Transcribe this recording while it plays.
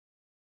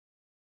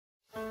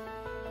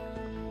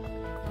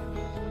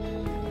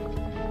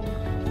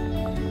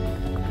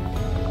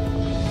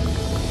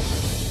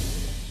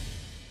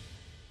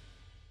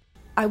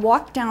I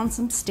walked down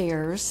some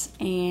stairs,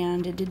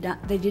 and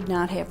they did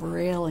not have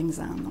railings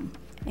on them,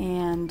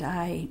 and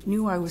I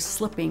knew I was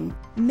slipping.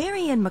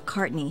 Marianne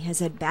McCartney has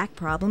had back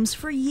problems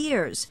for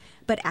years,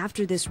 but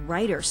after this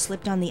writer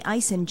slipped on the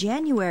ice in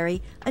January,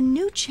 a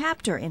new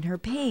chapter in her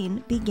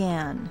pain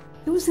began.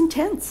 It was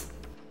intense.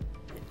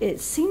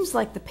 It seems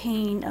like the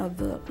pain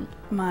of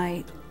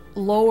my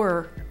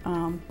lower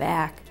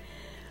back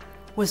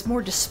was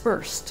more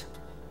dispersed.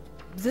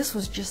 This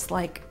was just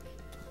like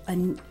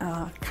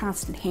a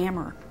constant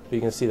hammer. You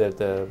can see that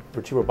the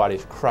vertebral body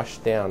is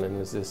crushed down, and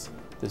there's this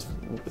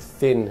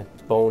thin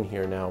bone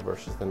here now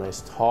versus the nice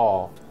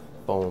tall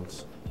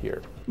bones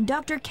here.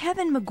 Dr.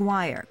 Kevin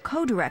McGuire,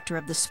 co-director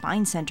of the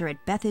Spine Center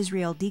at Beth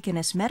Israel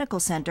Deaconess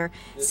Medical Center,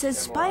 says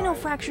spinal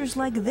fractures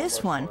like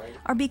this one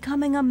are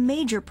becoming a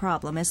major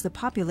problem as the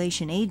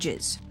population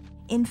ages.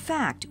 In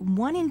fact,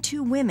 1 in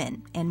 2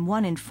 women and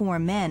 1 in 4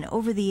 men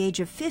over the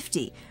age of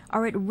 50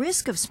 are at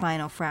risk of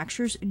spinal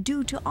fractures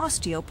due to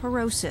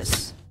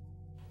osteoporosis.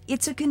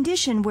 It's a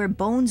condition where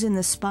bones in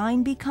the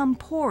spine become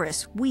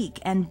porous, weak,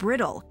 and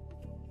brittle,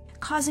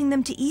 causing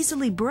them to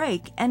easily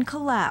break and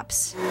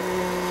collapse.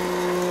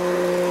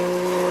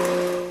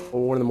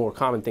 One of the more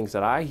common things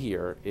that I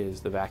hear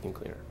is the vacuum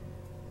cleaner.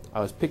 I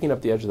was picking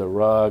up the edge of the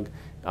rug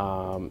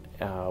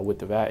with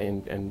the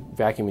and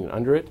vacuuming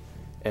under it,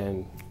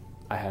 and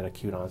I had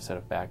acute onset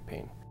of back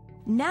pain.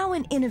 Now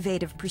an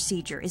innovative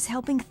procedure is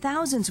helping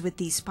thousands with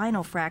these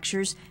spinal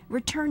fractures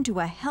return to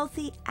a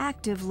healthy,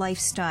 active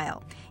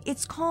lifestyle.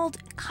 It's called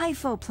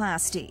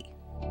Kyphoplasty.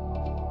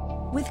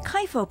 With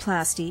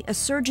Kyphoplasty, a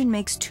surgeon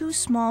makes 2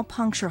 small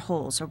puncture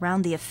holes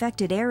around the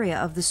affected area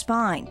of the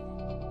spine.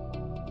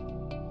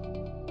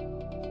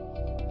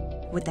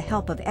 With the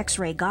help of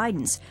X-ray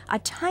guidance, a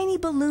tiny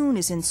balloon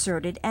is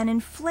inserted and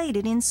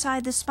inflated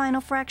inside the spinal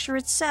fracture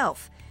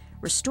itself,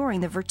 restoring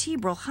the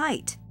vertebral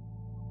height.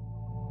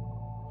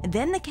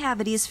 Then the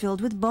cavity is filled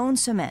with bone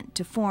cement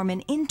to form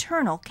an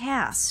internal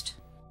cast.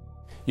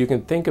 You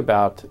can think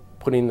about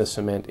putting the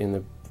cement in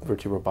the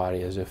vertebral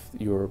body as if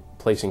you were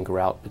placing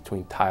grout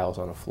between tiles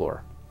on a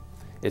floor.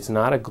 It's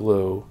not a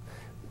glue,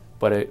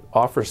 but it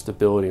offers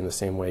stability in the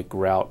same way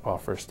grout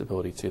offers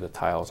stability to the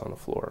tiles on the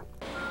floor.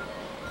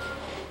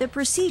 The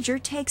procedure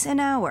takes an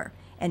hour,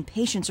 and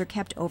patients are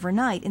kept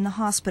overnight in the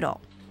hospital.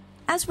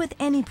 As with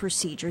any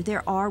procedure,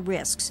 there are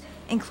risks,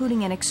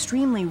 including an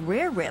extremely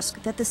rare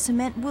risk that the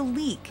cement will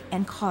leak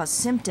and cause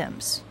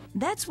symptoms.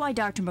 That's why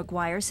Dr.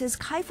 McGuire says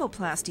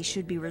kyphoplasty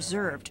should be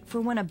reserved for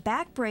when a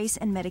back brace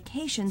and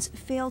medications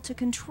fail to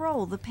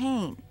control the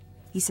pain.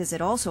 He says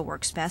it also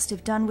works best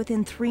if done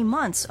within 3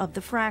 months of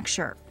the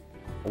fracture.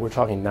 We're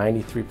talking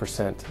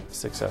 93%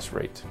 success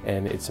rate,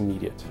 and it's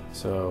immediate.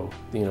 So,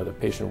 the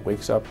patient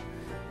wakes up,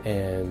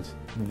 and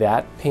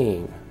that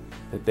pain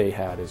that they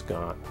had is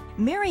gone.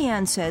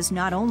 Marianne says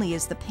not only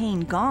is the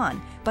pain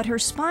gone, but her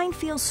spine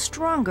feels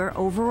stronger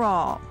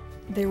overall.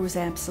 There was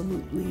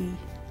absolutely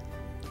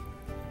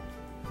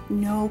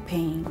no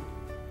pain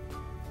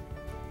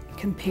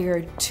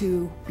compared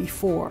to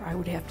before. I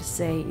would have to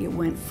say it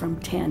went from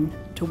 10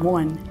 to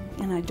 1,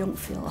 and I don't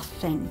feel a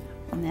thing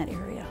in that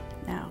area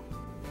now.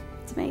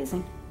 It's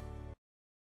amazing.